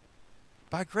do.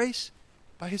 By grace,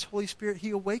 by His Holy Spirit,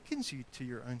 He awakens you to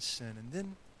your own sin. And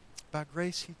then by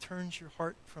grace, He turns your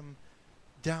heart from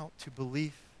doubt to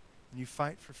belief, and you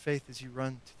fight for faith as you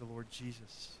run to the Lord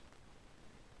Jesus.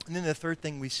 And then the third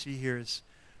thing we see here is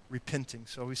repenting.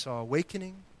 So we saw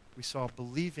awakening, we saw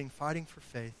believing, fighting for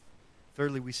faith.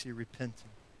 Thirdly, we see repenting,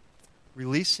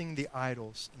 releasing the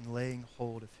idols and laying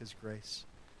hold of His grace.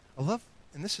 I love,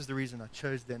 and this is the reason I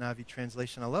chose the NIV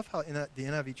translation, I love how the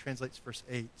NIV translates verse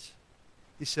 8.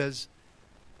 He says,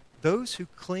 those who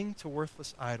cling to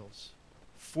worthless idols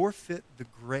forfeit the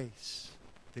grace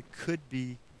that could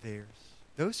be theirs.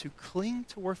 Those who cling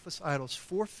to worthless idols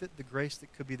forfeit the grace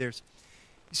that could be theirs.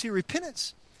 You see,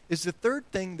 repentance is the third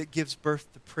thing that gives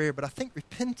birth to prayer, but I think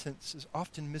repentance is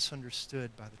often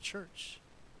misunderstood by the church.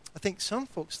 I think some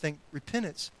folks think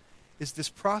repentance is this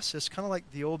process, kind of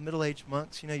like the old middle-aged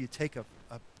monks. You know, you take a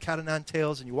cat o' nine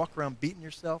tails and you walk around beating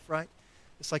yourself, right?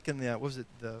 It's like in the,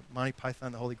 the Monty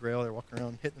Python, the Holy Grail. They're walking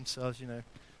around hitting themselves,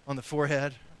 on the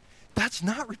forehead. That's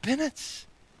not repentance.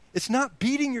 It's not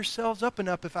beating yourselves up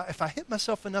enough. If I hit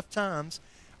myself enough times,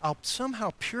 I'll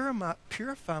somehow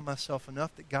purify myself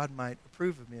enough that God might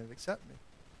approve of me and accept me.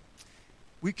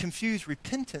 We confuse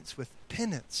repentance with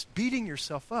penance. Beating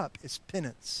yourself up is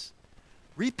penance.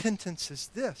 Repentance is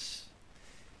this.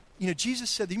 Jesus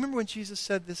said, do you remember when Jesus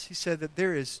said this? He said that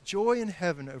there is joy in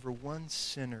heaven over one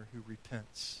sinner who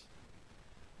repents.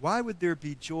 Why would there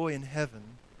be joy in heaven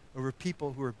over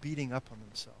people who are beating up on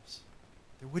themselves?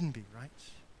 There wouldn't be, right?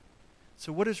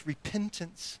 So what does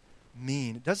repentance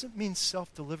mean? It doesn't mean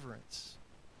self-deliverance.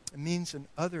 It means an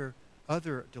other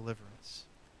deliverance.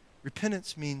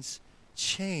 Repentance means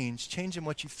change in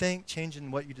what you think, change in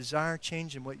what you desire,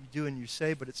 change in what you do and you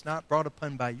say, but it's not brought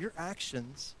upon by your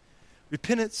actions.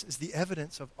 Repentance is the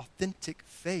evidence of authentic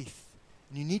faith,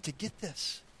 and you need to get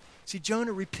this. See,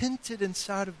 Jonah repented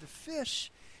inside of the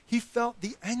fish. He felt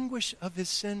the anguish of his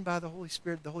sin by the Holy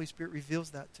Spirit. The Holy Spirit reveals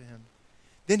that to him.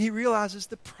 Then he realizes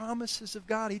the promises of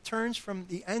God. He turns from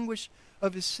the anguish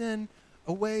of his sin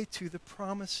away to the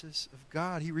promises of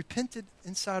God. He repented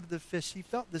inside of the fish. He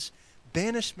felt this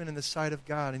banishment in the sight of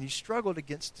God, and he struggled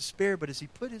against despair. But as he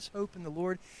put his hope in the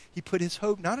Lord, he put his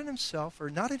hope not in himself or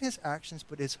not in his actions,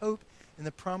 but his hope in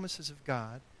the promises of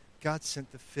God. God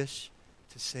sent the fish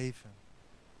to save him.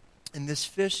 And this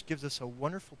fish gives us a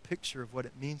wonderful picture of what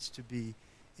it means to be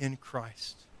in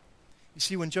Christ. You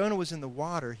see, when Jonah was in the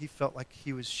water, he felt like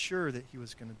he was sure that he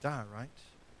was going to die, right?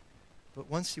 But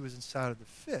once he was inside of the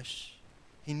fish,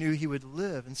 he knew he would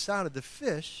live. Inside of the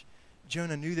fish,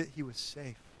 Jonah knew that he was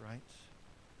safe, right?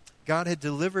 God had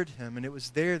delivered him, and it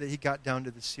was there that he got down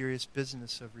to the serious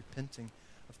business of repenting,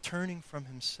 of turning from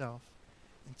himself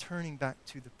and turning back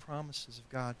to the promises of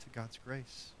God, to God's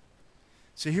grace.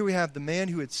 So here we have the man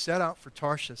who had set out for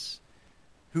Tarshish,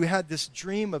 who had this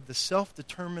dream of the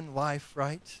self-determined life,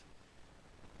 right?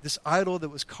 This idol that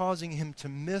was causing him to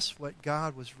miss what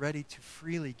God was ready to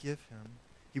freely give him.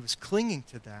 He was clinging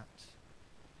to that.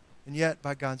 And yet,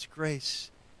 by God's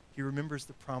grace, he remembers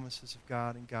the promises of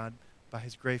God, and God, by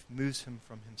his grace, moves him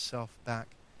from himself back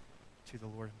to the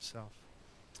Lord himself.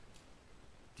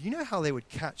 Do you know how they would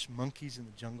catch monkeys in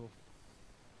the jungle?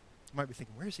 You might be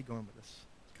thinking, where is he going with this?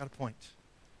 He's got a point.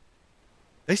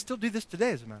 They still do this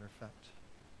today, as a matter of fact.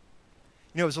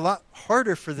 It was a lot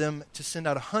harder for them to send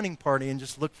out a hunting party and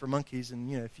just look for monkeys,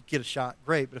 and, if you get a shot,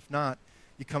 great, but if not,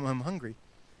 you come home hungry.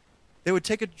 They would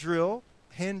take a drill,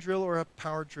 hand drill or a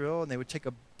power drill, and they would take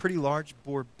a pretty large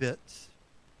bore bit.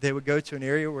 They would go to an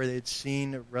area where they had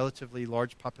seen a relatively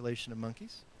large population of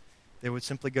monkeys. They would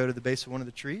simply go to the base of one of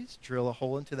the trees, drill a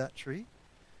hole into that tree.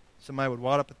 Somebody would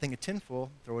wad up a thing of tinfoil,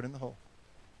 throw it in the hole,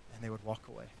 and they would walk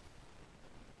away.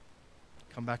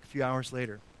 Come back a few hours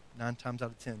later, 9 times out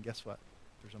of 10, guess what?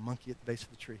 There's a monkey at the base of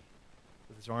the tree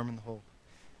with his arm in the hole.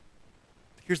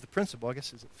 Here's the principle, I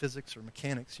guess, is it physics or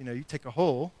mechanics? You take a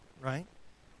hole, right,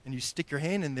 and you stick your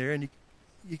hand in there, and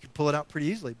you can pull it out pretty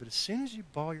easily. But as soon as you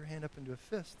ball your hand up into a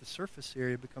fist, the surface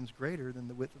area becomes greater than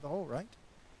the width of the hole, right?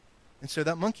 And so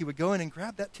that monkey would go in and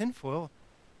grab that tinfoil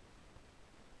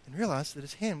and realize that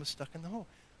his hand was stuck in the hole.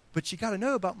 But you got to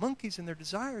know about monkeys and their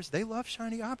desires. They love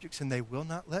shiny objects, and they will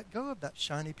not let go of that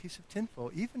shiny piece of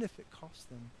tinfoil, even if it costs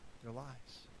them their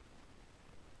lives.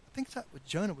 I think that's what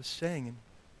Jonah was saying, and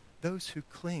those who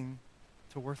cling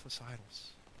to worthless idols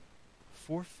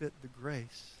forfeit the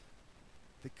grace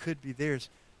that could be theirs.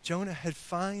 Jonah had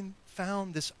found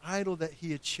this idol that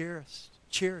he had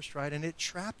cherished, right? And it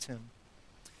trapped him.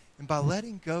 And by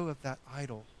letting go of that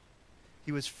idol,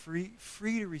 he was free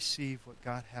to receive what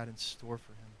God had in store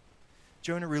for him.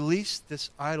 Jonah released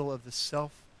this idol of the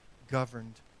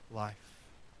self-governed life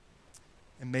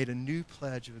and made a new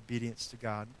pledge of obedience to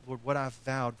God. Lord, what I've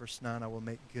vowed, verse 9, I will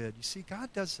make good. You see,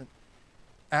 God doesn't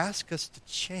ask us to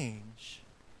change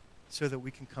so that we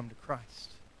can come to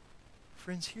Christ.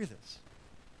 Friends, hear this.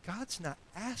 God's not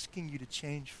asking you to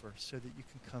change first so that you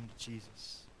can come to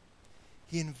Jesus.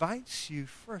 He invites you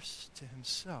first to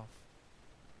himself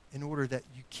in order that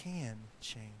you can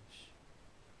change.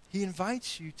 He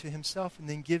invites you to himself and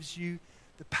then gives you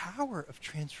the power of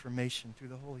transformation through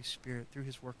the Holy Spirit, through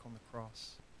his work on the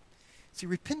cross. See,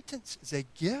 repentance is a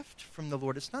gift from the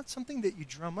Lord. It's not something that you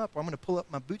drum up, or I'm going to pull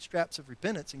up my bootstraps of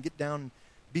repentance and get down and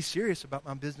be serious about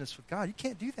my business with God. You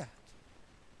can't do that.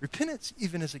 Repentance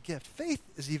even is a gift. Faith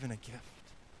is even a gift.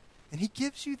 And he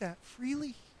gives you that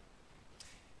freely.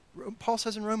 Paul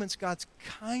says in Romans, God's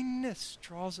kindness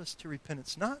draws us to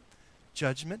repentance, not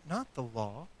judgment, not the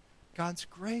law. God's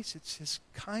grace, it's his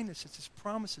kindness, it's his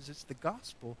promises, it's the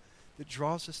gospel that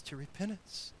draws us to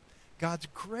repentance. God's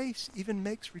grace even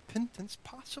makes repentance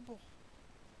possible.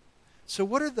 So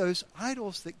what are those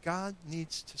idols that God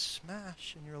needs to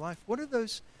smash in your life? What are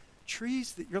those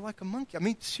trees that you're like a monkey? I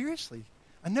mean, seriously,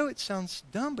 I know it sounds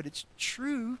dumb, but it's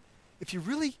true. If you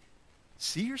really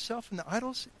see yourself in the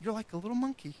idols, you're like a little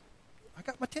monkey. I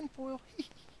got my tinfoil.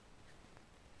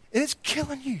 And it's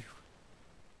killing you.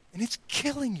 And it's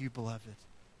killing you, beloved.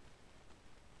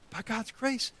 By God's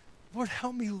grace, Lord,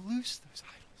 help me loose those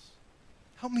idols.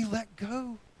 Help me let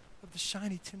go of the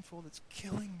shiny tinfoil that's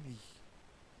killing me.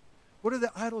 What are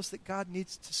the idols that God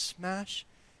needs to smash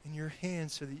in your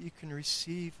hands so that you can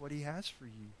receive what he has for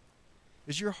you?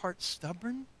 Is your heart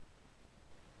stubborn?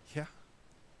 Yeah.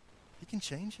 He can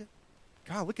change it.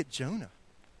 God, look at Jonah.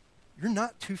 You're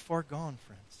not too far gone,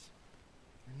 friends.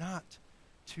 You're not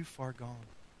too far gone.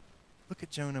 Look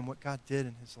at Jonah and what God did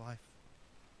in his life.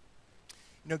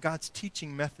 You know, God's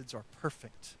teaching methods are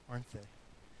perfect, aren't they?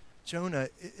 Jonah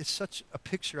is such a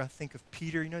picture, I think, of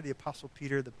Peter. You know the Apostle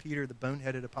Peter, the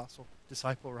boneheaded apostle,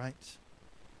 disciple, right?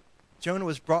 Jonah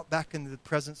was brought back into the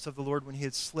presence of the Lord when he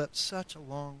had slipped such a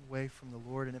long way from the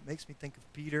Lord, and it makes me think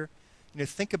of Peter. You know,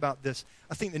 think about this.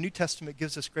 I think the New Testament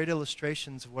gives us great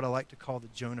illustrations of what I like to call the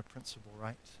Jonah principle,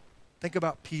 right? Think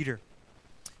about Peter.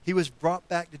 He was brought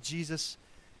back to Jesus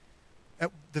at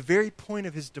the very point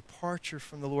of his departure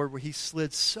from the Lord, where he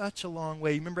slid such a long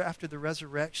way. You remember after the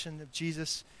resurrection of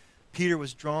Jesus, Peter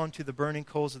was drawn to the burning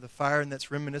coals of the fire, and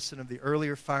that's reminiscent of the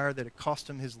earlier fire that had cost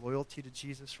him his loyalty to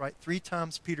Jesus, right? 3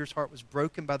 times Peter's heart was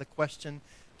broken by the question,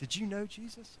 did you know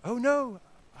Jesus? Oh, no,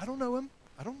 I don't know him.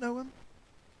 I don't know him.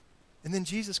 And then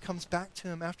Jesus comes back to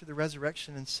him after the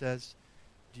resurrection and says,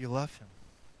 do you love him?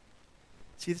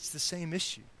 See, it's the same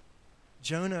issue.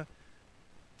 Jonah,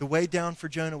 the way down for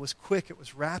Jonah was quick. It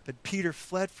was rapid. Peter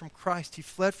fled from Christ. He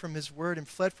fled from his word and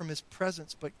fled from his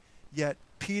presence, but yet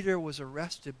Peter was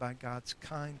arrested by God's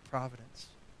kind providence.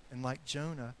 And like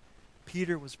Jonah,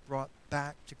 Peter was brought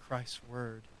back to Christ's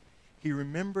word. He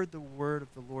remembered the word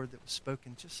of the Lord that was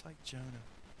spoken just like Jonah.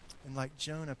 And like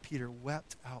Jonah, Peter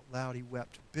wept out loud. He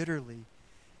wept bitterly.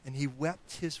 And he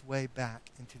wept his way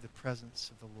back into the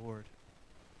presence of the Lord.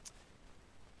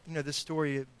 You know, this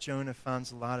story of Jonah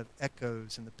finds a lot of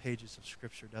echoes in the pages of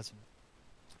Scripture, doesn't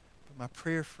it? But my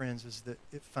prayer, friends, is that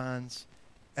it finds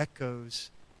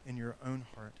echoes in your own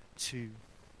heart, too.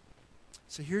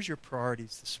 So here's your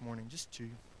priorities this morning, just 2.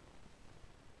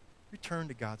 Return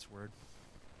to God's word.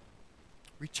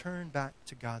 Return back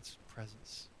to God's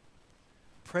presence.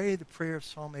 Pray the prayer of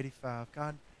Psalm 85.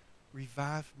 God,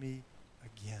 revive me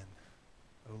again,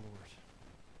 O Lord.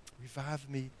 Revive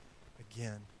me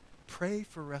again. Pray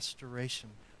for restoration.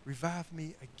 Revive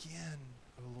me again,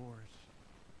 O Lord.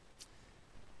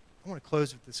 I want to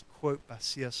close with this quote by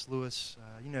C.S. Lewis.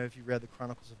 You know, if you read the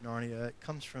Chronicles of Narnia, it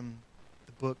comes from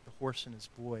the book The Horse and His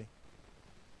Boy.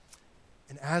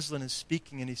 And Aslan is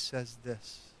speaking, and he says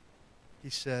this.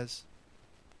 He says,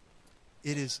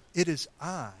 It is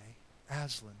I,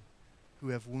 Aslan, who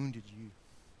have wounded you.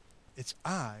 It's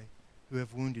I who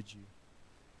have wounded you.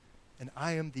 And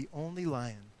I am the only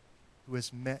lion who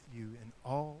has met you in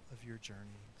all of your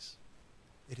journeyings.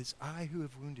 It is I who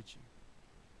have wounded you.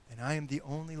 And I am the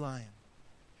only lion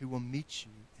who will meet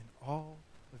you in all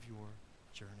of your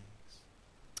journeyings.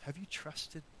 Have you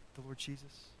trusted the Lord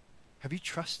Jesus? Have you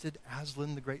trusted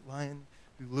Aslan, the great lion,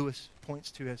 who Lewis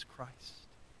points to as Christ?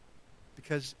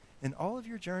 Because in all of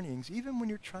your journeyings, even when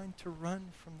you're trying to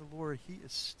run from the Lord, he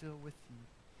is still with you.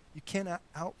 You cannot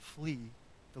outflee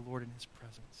the Lord in his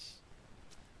presence.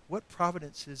 What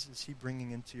providences is he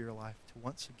bringing into your life to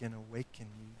once again awaken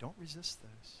you? Don't resist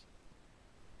those.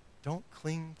 Don't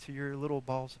cling to your little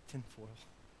balls of tinfoil,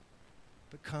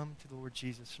 but come to the Lord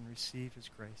Jesus and receive his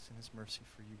grace and his mercy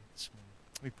for you this morning.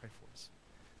 Let me pray for us.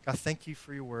 God, thank you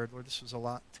for your word. Lord, this was a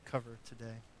lot to cover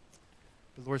today.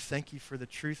 But Lord, thank you for the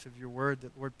truth of your word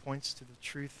that, Lord, points to the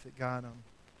truth that, God,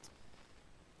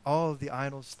 all of the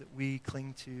idols that we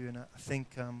cling to, and I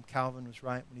think Calvin was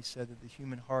right when he said that the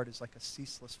human heart is like a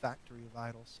ceaseless factory of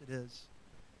idols. It is.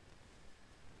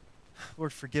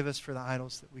 Lord, forgive us for the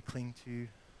idols that we cling to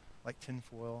like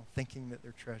tinfoil, thinking that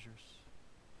they're treasures.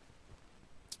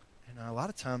 And a lot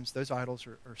of times those idols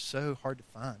are so hard to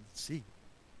find and see.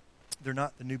 They're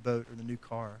not the new boat or the new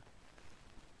car.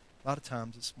 A lot of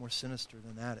times it's more sinister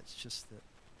than that. It's just that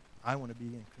I want to be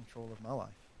in control of my life.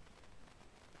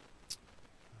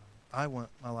 I want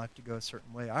my life to go a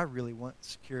certain way. I really want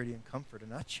security and comfort,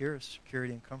 and I cherish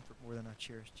security and comfort more than I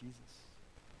cherish Jesus.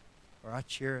 Or I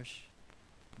cherish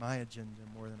my agenda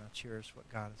more than I cherish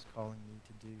what God is calling me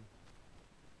to do.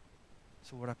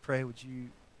 So Lord, I pray, would you,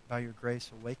 by your grace,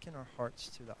 awaken our hearts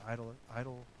to the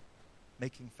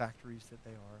idol-making factories that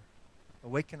they are.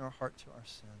 Awaken our heart to our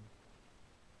sin.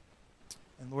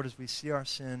 And Lord, as we see our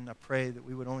sin, I pray that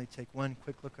we would only take one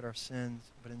quick look at our sins,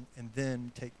 and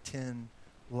then take 10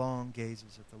 long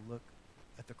gazes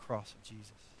at the cross of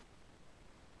Jesus.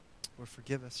 Lord,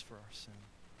 forgive us for our sin.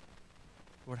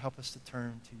 Lord, help us to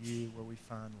turn to you where we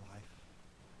find life,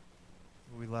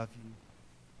 where we love you.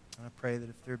 And I pray that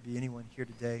if there be anyone here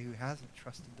today who hasn't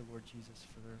trusted the Lord Jesus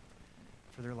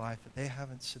for their life, that they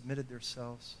haven't submitted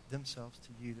themselves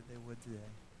to you, that they would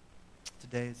today.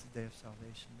 Today is the day of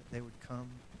salvation, that they would come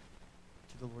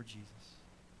to the Lord Jesus.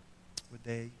 Would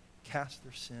they cast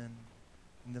their sin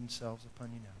and themselves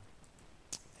upon you now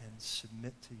and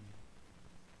submit to you?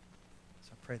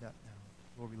 So I pray that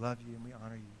now. Lord, we love you and we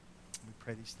honor you. And we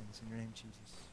pray these things in your name, Jesus.